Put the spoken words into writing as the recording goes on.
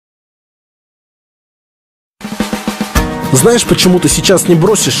Знаешь, почему ты сейчас не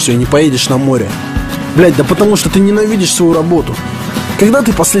бросишь все и не поедешь на море? Блядь, да потому что ты ненавидишь свою работу. Когда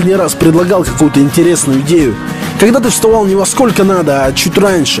ты последний раз предлагал какую-то интересную идею? Когда ты вставал не во сколько надо, а чуть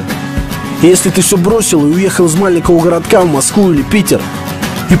раньше? И если ты все бросил и уехал из маленького городка в Москву или Питер,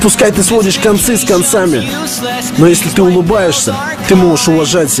 и пускай ты сводишь концы с концами, но если ты улыбаешься, ты можешь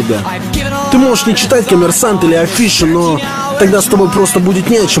уважать себя. Ты можешь не читать «Коммерсант» или афишу, но тогда с тобой просто будет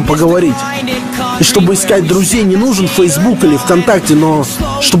не о чем поговорить. И чтобы искать друзей, не нужен Facebook или ВКонтакте, но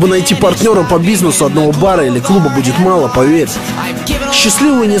чтобы найти партнера по бизнесу одного бара или клуба будет мало, поверь.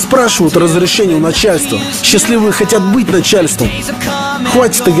 Счастливые не спрашивают разрешения у начальства. Счастливые хотят быть начальством.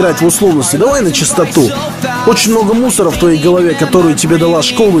 Хватит играть в условности, давай на чистоту. Очень много мусора в твоей голове, которую тебе дала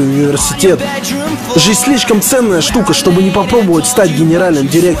школа и университет. Жизнь слишком ценная штука, чтобы не попробовать стать генеральным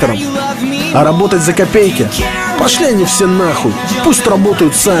директором. А работать за копейки? Пошли они все нахуй, пусть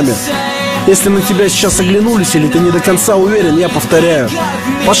работают сами. Если на тебя сейчас оглянулись или ты не до конца уверен, я повторяю: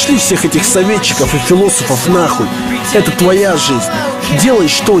 пошли всех этих советчиков и философов нахуй. Это твоя жизнь. Делай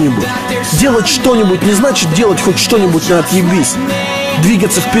что-нибудь. Делать что-нибудь не значит делать хоть что-нибудь на отъебись.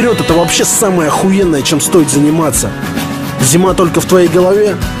 Двигаться вперед — это вообще самое охуенное, чем стоит заниматься. Зима только в твоей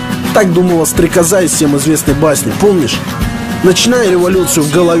голове? Так думала стрекоза из всем известной басни, помнишь? Начинай революцию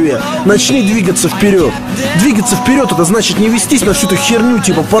в голове. Начни двигаться вперед. Двигаться вперед — это значит не вестись на всю эту херню,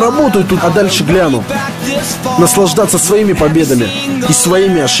 типа поработаю тут, а дальше гляну. Наслаждаться своими победами и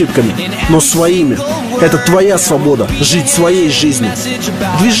своими ошибками, но своими. Это твоя свобода, жить своей жизнью.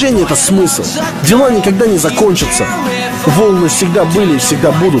 Движение — это смысл. Дела никогда не закончатся. Волны всегда были и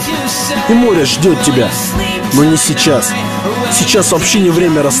всегда будут. И море ждет тебя. Но не сейчас. Сейчас вообще не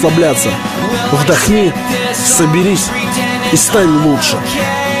время расслабляться. Вдохни, соберись и стань лучше.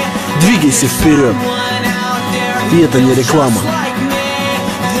 Двигайся вперед. И это не реклама.